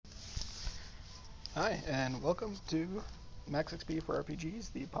Hi, and welcome to Max XP for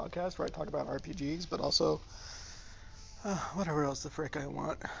RPGs, the podcast where I talk about RPGs, but also whatever else the frick I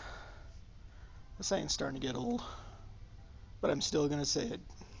want. The saying's starting to get old, but I'm still gonna say it.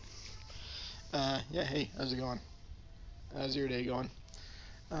 Yeah, hey, how's it going? How's your day going?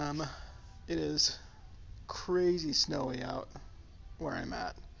 It is crazy snowy out where I'm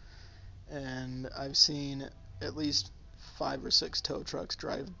at, and I've seen at least 5 or 6 tow trucks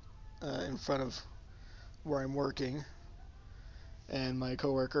drive in front of where I'm working. And my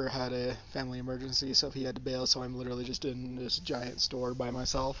coworker had a family emergency, so he had to bail, so I'm literally just in this giant store by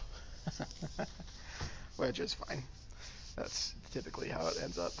myself. Which is fine. That's typically how it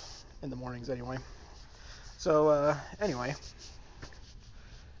ends up in the mornings anyway. So, anyway.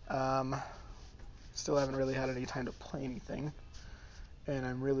 Still haven't really had any time to play anything. And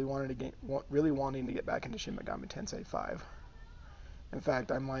I'm really wanting to get back into Shin Megami Tensei 5. In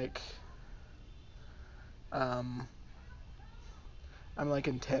fact, I'm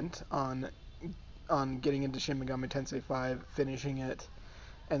intent on getting into Shin Megami Tensei 5, finishing it,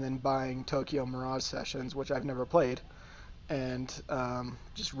 and then buying Tokyo Mirage Sessions, which I've never played, and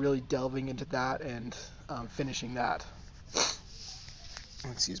just really delving into that and finishing that.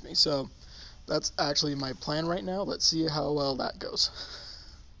 Excuse me. So that's actually my plan right now. Let's see how well that goes.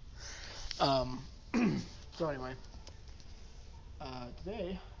 So anyway,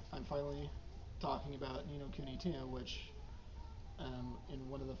 today I'm finally talking about Ni no Kuni 2, which in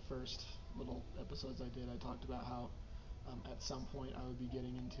one of the first little episodes I did, I talked about how at some point I would be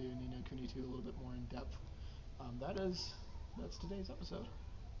getting into Ni no Kuni 2 a little bit more in depth. That's today's episode,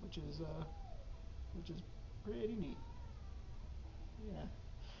 which is pretty neat. Yeah.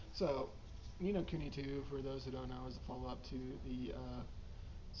 So, Ni no Kuni 2, for those who don't know, is a follow-up to the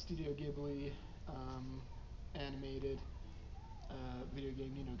Studio Ghibli animated video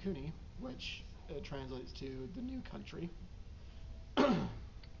game Ni no Kuni, which translates to the new country.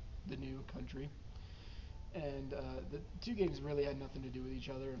 The new country. And the two games really had nothing to do with each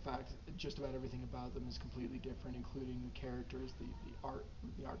other. In fact, just about everything about them is completely different, including the characters.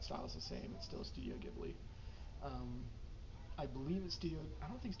 The art style is the same. It's still Studio Ghibli. I believe it's I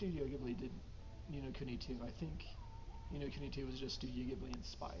don't think Studio Ghibli did Ni no Kuni 2. I think Ni no Kuni 2 was just Studio Ghibli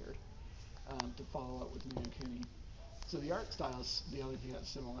inspired to follow up with Ni no Kuni. So the art style is the only thing that's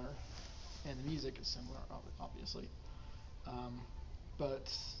similar, and the music is similar, obviously.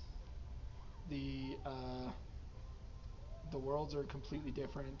 But the worlds are completely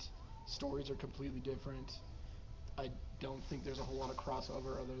different, stories are completely different. I don't think there's a whole lot of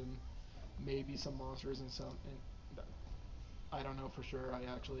crossover other than maybe some monsters and some. And I don't know for sure. I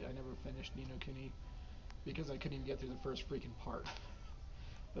never finished Ni no Kuni because I couldn't even get through the first freaking part.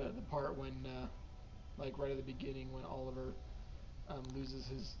 the part when like right at the beginning when Oliver loses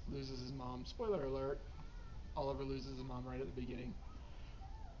his mom. Spoiler alert: Oliver loses his mom right at the beginning.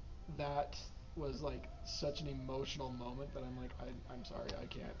 That was like such an emotional moment that I'm like, I'm sorry,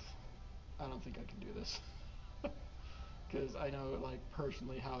 I don't think I can do this. Because I know, like,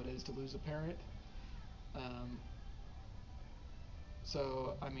 personally how it is to lose a parent.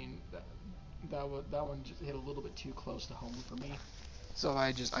 So, I mean, that one just hit a little bit too close to home for me. So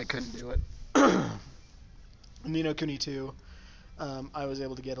I couldn't do it. Ni no Kuni 2, I was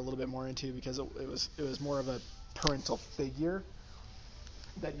able to get a little bit more into because it was more of a parental figure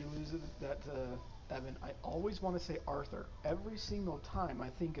that you lose Evan. I always want to say Arthur. Every single time I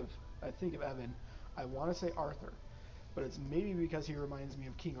think of Evan, I want to say Arthur, but it's maybe because he reminds me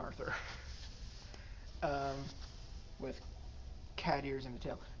of King Arthur, with cat ears and a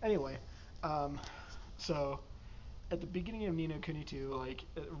tail. Anyway, so at the beginning of Ni no Kuni 2, like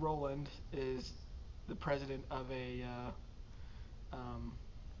Roland is the president of a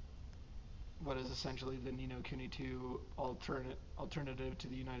what is essentially the Ni no Kuni 2 alternative to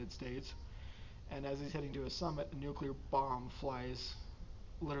the United States. And as he's heading to a summit, a nuclear bomb flies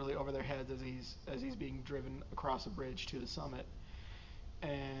literally over their heads as he's being driven across a bridge to the summit.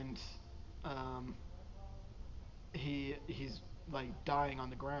 And he's like dying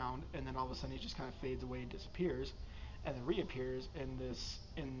on the ground, and then all of a sudden he just kind of fades away and disappears, and then reappears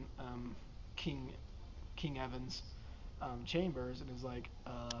in King Evan's chambers, and is like,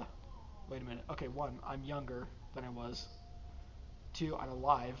 wait a minute. Okay, 1, I'm younger than I was. 2, I'm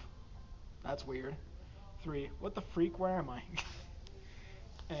alive. That's weird. 3, what the freak? Where am I?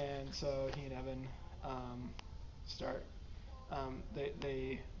 And so he and Evan start.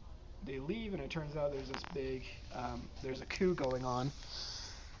 They leave, and it turns out there's this big there's a coup going on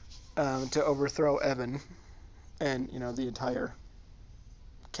to overthrow Evan and the entire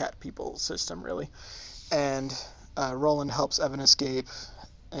cat people system, really. And Roland helps Evan escape,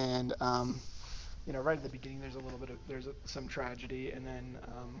 and right at the beginning, there's some tragedy, and then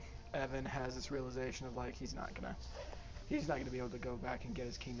Evan has this realization of like he's not gonna be able to go back and get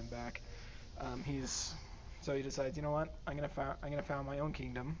his kingdom back. So he decides, you know what, I'm gonna found my own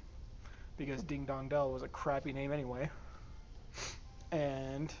kingdom because Ding Dong Dell was a crappy name anyway,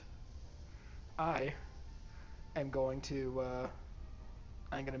 and I am going to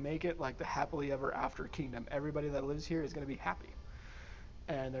I'm gonna make it like the happily ever after kingdom. Everybody that lives here is gonna be happy,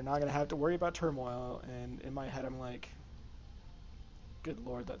 and they're not gonna have to worry about turmoil. And in my head, I'm like, good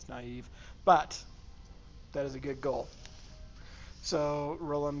lord, that's naive, but that is a good goal. So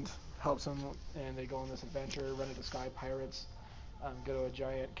Roland helps him, and they go on this adventure, run into sky pirates, go to a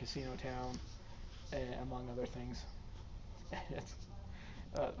giant casino town, and among other things.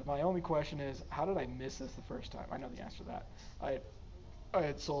 My only question is, how did I miss this the first time? I know the answer to that. I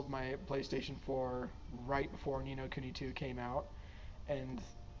had sold my PlayStation 4 right before Ni no Kuni 2 came out, and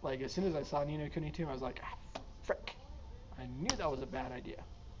like as soon as I saw Ni no Kuni 2, I was like, frick! I knew that was a bad idea.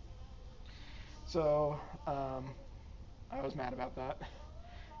 So I was mad about that,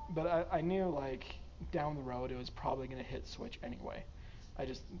 but I knew like down the road it was probably gonna hit Switch anyway.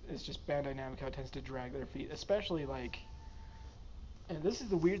 It's just Bandai Namco tends to drag their feet, especially like. And this is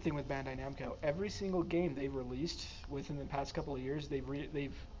the weird thing with Bandai Namco. Every single game they've released within the past couple of years,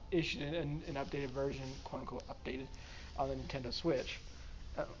 they've issued an updated version, quote unquote updated, on the Nintendo Switch.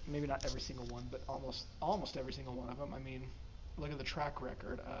 Maybe not every single one, but almost every single one of them. I mean, look at the track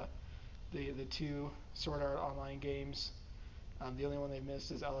record. The two Sword Art Online games. The only one they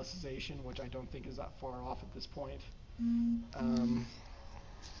missed is Alicization, which I don't think is that far off at this point.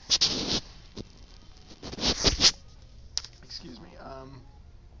 Excuse me.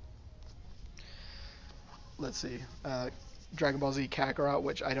 Let's see. Dragon Ball Z Kakarot,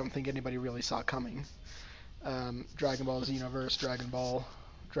 which I don't think anybody really saw coming. Dragon Ball Xenoverse, Dragon Ball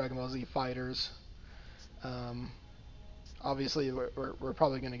Z Fighters. Obviously, we're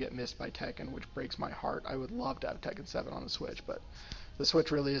probably going to get missed by Tekken, which breaks my heart. I would love to have Tekken 7 on the Switch, but the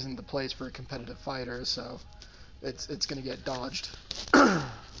Switch really isn't the place for competitive fighters, so it's going to get dodged.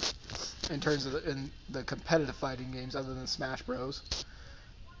 In terms of the competitive fighting games, other than Smash Bros.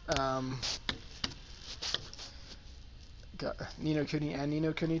 Ni no Kuni and Ni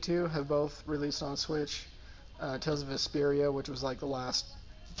no Kuni 2 have both released on Switch. Tales of Vesperia, which was like the last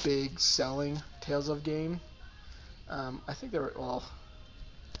big selling Tales of game. I think Tales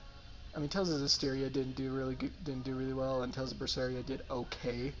of Zestiria didn't do really well, and Tales of Berseria did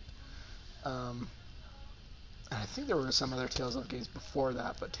okay. I think there were some other Tales of games before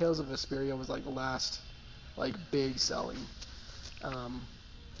that, but Tales of Vesperia was like the last like big selling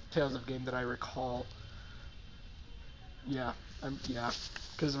Tales of game that I recall. Yeah,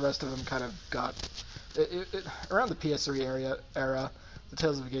 because the rest of them kind of got around the PS3 era. The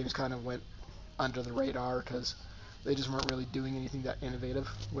Tales of games kind of went under the radar because they just weren't really doing anything that innovative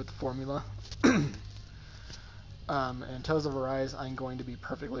with the formula. And Tales of Arise, I'm going to be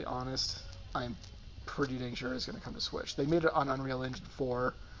perfectly honest, I'm pretty dang sure it's going to come to Switch. They made it on Unreal Engine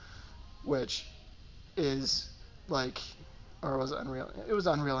 4, which is like, or was it Unreal? It was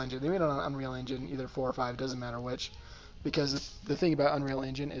Unreal Engine. They made it on Unreal Engine, either 4 or 5, doesn't matter which, because the thing about Unreal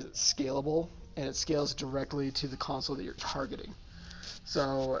Engine is it's scalable, and it scales directly to the console that you're targeting.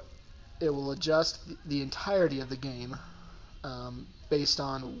 So it will adjust the entirety of the game based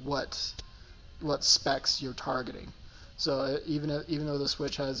on what specs you're targeting. So even though the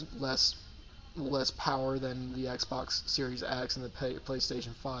Switch has less power than the Xbox Series X and the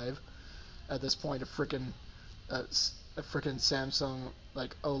PlayStation 5, at this point a frickin' Samsung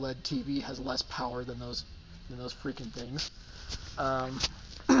like OLED TV has less power than those freaking things.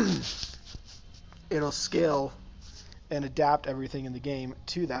 It'll scale and adapt everything in the game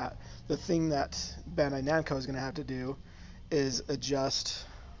to that. The thing that Bandai Namco is going to have to do is adjust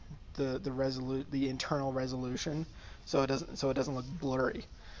the internal resolution so it doesn't look blurry.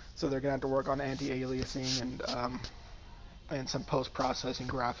 So they're going to have to work on anti-aliasing and some post-processing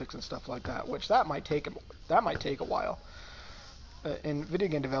graphics and stuff like that, which that might take a while. In video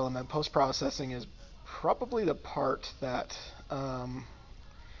game development, post-processing is probably the part that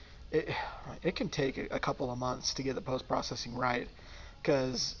it can take a couple of months to get the post-processing right.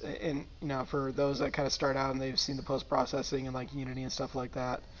 Because for those that kind of start out and they've seen the post-processing and like Unity and stuff like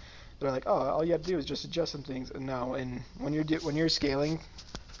that, they're like, oh, all you have to do is just adjust some things. And no, and when you're scaling,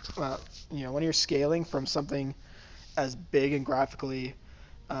 when you're scaling from something as big and graphically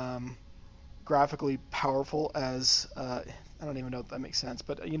powerful as I don't even know if that makes sense,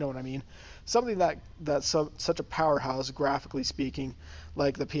 but you know what I mean. Something that's such a powerhouse graphically speaking,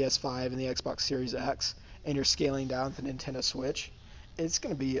 like the PS5 and the Xbox Series X, and you're scaling down to the Nintendo Switch, it's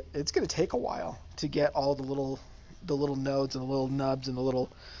gonna take a while to get all the little nodes and the little nubs and the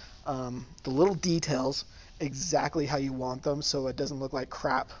little details exactly how you want them, so it doesn't look like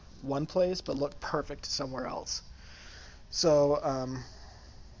crap one place but look perfect somewhere else. So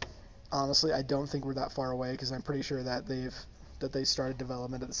honestly, I don't think we're that far away, because I'm pretty sure that they started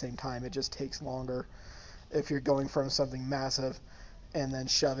development at the same time. It just takes longer if you're going from something massive and then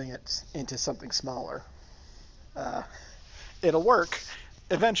shoving it into something smaller. It'll work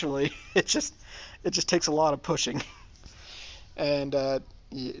eventually. It just takes a lot of pushing. And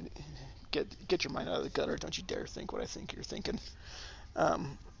get your mind out of the gutter. Don't you dare think what I think you're thinking.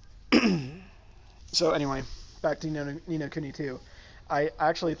 So anyway, back to Ni no Kuni 2. I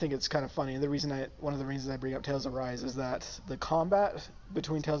actually think it's kind of funny. One of the reasons I bring up Tales of Arise is that the combat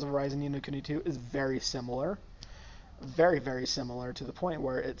between Tales of Arise and Ni no Kuni 2 is very similar. Very, very similar, to the point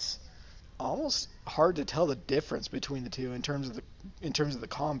where it's almost hard to tell the difference between the two in terms of the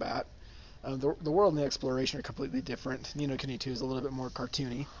combat. The world and the exploration are completely different. Ni no Kuni 2 is a little bit more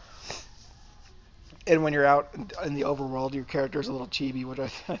cartoony. And when you're out in the overworld, your character is a little chibi, which I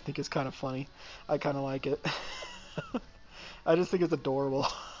think is kind of funny. I kind of like it. I just think it's adorable.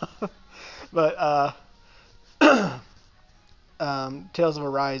 But Tales of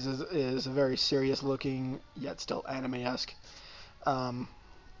Arise is a very serious looking, yet still anime-esque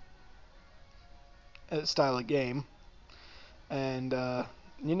style of game. And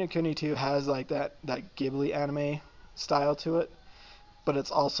Ni no Kuni 2 has like that Ghibli anime style to it, but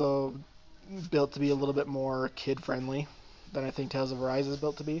it's also built to be a little bit more kid-friendly than I think Tales of Arise is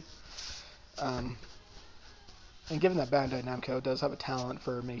built to be. And given that Bandai Namco does have a talent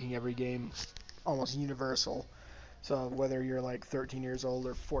for making every game almost universal, so whether you're like 13 years old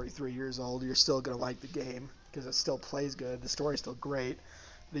or 43 years old, you're still going to like the game, because it still plays good, the story's still great,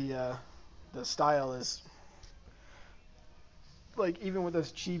 the style is, like, even with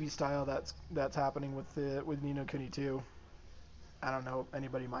this chibi style that's happening with Ni no Kuni 2, I don't know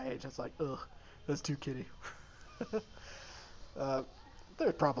anybody my age that's like, ugh, that's too kiddie.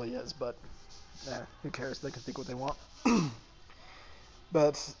 There probably is, but who cares? They can think what they want.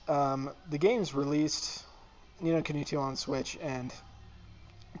 But the game's released, Ni no Kuni 2 on Switch and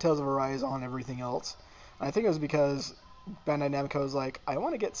Tales of Arise on everything else. And I think it was because Bandai Namco was like, I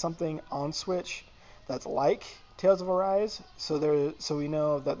want to get something on Switch that's like Tales of Arise, so we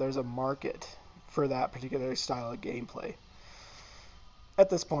know that there's a market for that particular style of gameplay. At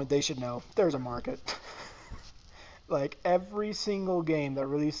this point, they should know there's a market. Like, every single game that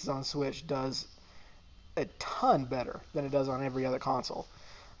releases on Switch does a ton better than it does on every other console.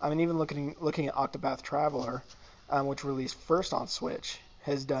 I mean, even looking at Octopath Traveler, which released first on Switch,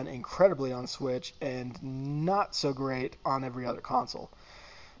 has done incredibly on Switch and not so great on every other console.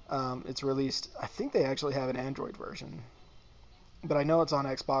 It's released, I think they actually have an Android version, but I know it's on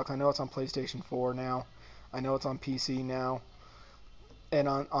Xbox, I know it's on PlayStation 4 now, I know it's on PC now, and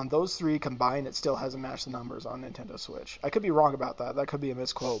on those three combined, it still hasn't matched the numbers on Nintendo Switch. I could be wrong about that. That could be a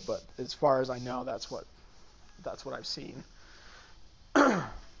misquote, but as far as I know, that's what I've seen.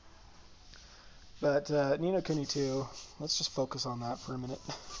 But Ni no Kuni 2, let's just focus on that for a minute,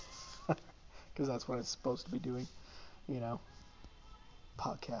 because that's what it's supposed to be doing,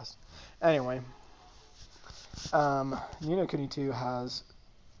 podcast. Anyway, Ni no Kuni 2 has,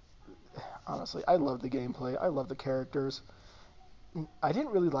 honestly, I love the gameplay. I love the characters. I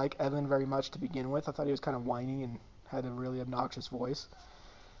didn't really like Evan very much to begin with. I thought he was kind of whiny and had a really obnoxious voice.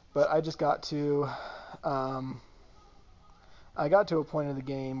 But I just got to a point in the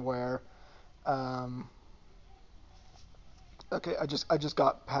game where I just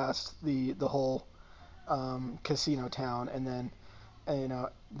got past the whole casino town, and then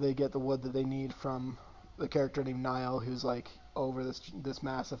they get the wood that they need from the character named Niall, who's like over this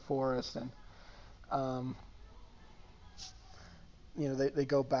massive forest, and they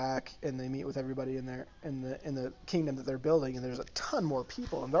go back and they meet with everybody in the kingdom that they're building, and there's a ton more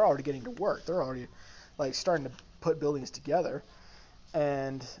people, and they're already getting to work. They're already like starting to put buildings together,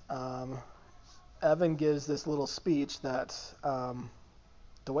 and Evan gives this little speech that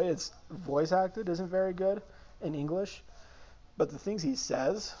the way it's voice acted isn't very good in English, but the things he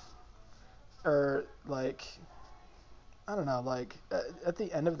says are like, I don't know, like at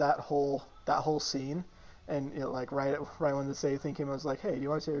the end of that whole scene. And like right when the save thing came, I was like, "Hey, do you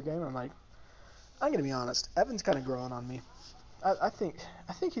want to save your game?" And I'm like, "I'm gonna be honest. Evan's kind of growing on me. I think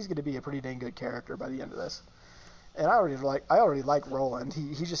he's gonna be a pretty dang good character by the end of this. And I already like Roland.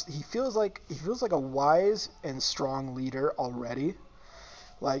 He feels like a wise and strong leader already.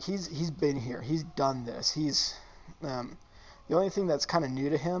 Like he's been here. He's done this. He's the only thing that's kind of new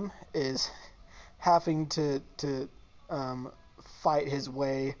to him is having to fight his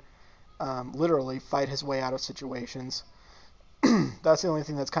way, literally fight his way out of situations. That's the only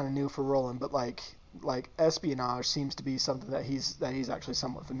thing that's kind of new for Roland. But like espionage seems to be something that he's actually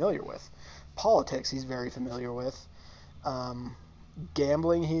somewhat familiar with. Politics he's very familiar with.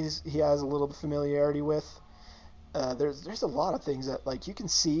 Gambling he has a little familiarity with. There's a lot of things that like you can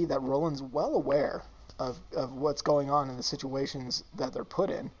see that Roland's well aware of what's going on in the situations that they're put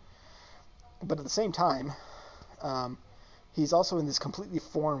in. But at the same time, he's also in this completely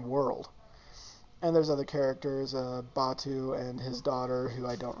foreign world. And there's other characters, Batu and his daughter, who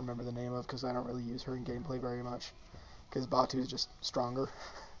I don't remember the name of because I don't really use her in gameplay very much. Because Batu is just stronger.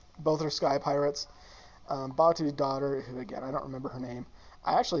 Both are sky pirates. Batu's daughter, who again I don't remember her name,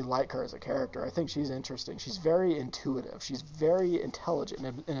 I actually like her as a character. I think she's interesting. She's very intuitive. She's very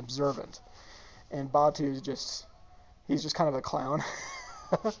intelligent and observant. And Batu's he's just kind of a clown.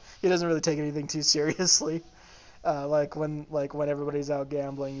 He doesn't really take anything too seriously. Like when everybody's out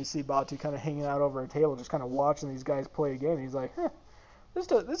gambling, you see Batu kind of hanging out over a table, just kind of watching these guys play a game. And he's like,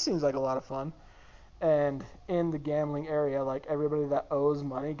 this seems like a lot of fun. And in the gambling area, like everybody that owes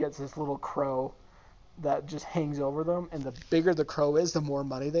money gets this little crow that just hangs over them, and the bigger the crow is, the more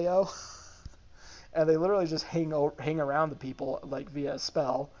money they owe. And they literally just hang around the people like via a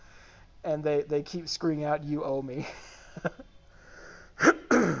spell, and they keep screaming out, "You owe me."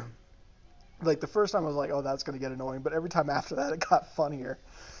 Like the first time I was like, oh, that's gonna get annoying, but every time after that it got funnier.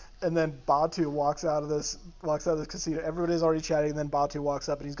 And then Batu walks out of this casino. Everybody's already chatting, and then Batu walks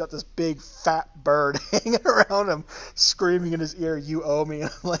up and he's got this big fat bird hanging around him, screaming in his ear, "You owe me."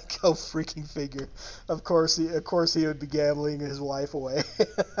 And I'm like, oh, freaking figure. Of course he would be gambling his life away.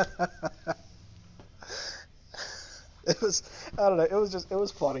 It was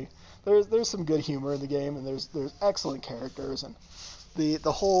funny. There's some good humor in the game, and there's excellent characters, and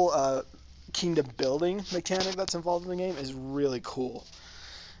the whole kingdom building mechanic that's involved in the game is really cool.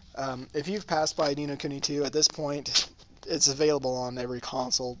 If you've passed by Ni no Kuni 2, at this point, it's available on every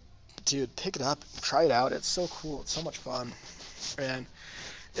console. Dude, pick it up, try it out. It's so cool. It's so much fun. And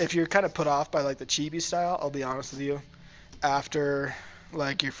if you're kind of put off by like the chibi style, I'll be honest with you, after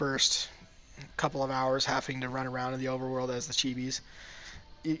like your first couple of hours having to run around in the overworld as the chibis,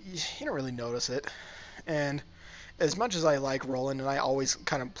 you don't really notice it. And as much as I like Roland, and I always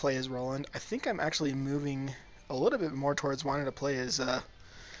kind of play as Roland, I think I'm actually moving a little bit more towards wanting to play as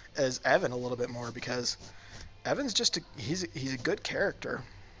Evan a little bit more, because Evan's he's a good character.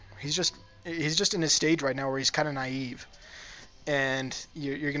 He's just in his stage right now where he's kind of naive, and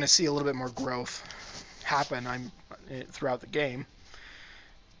you're going to see a little bit more growth happen throughout the game.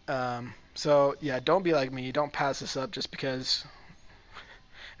 So yeah, don't be like me. Don't pass this up just because.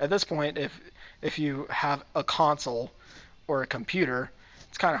 At this point, if you have a console or a computer,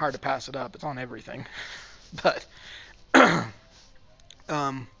 it's kind of hard to pass it up. It's on everything. But I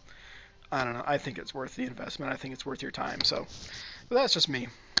don't know. I think it's worth the investment. I think it's worth your time. So, but that's just me.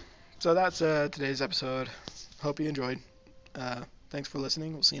 So that's today's episode. Hope you enjoyed. Thanks for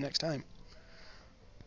listening. We'll see you next time.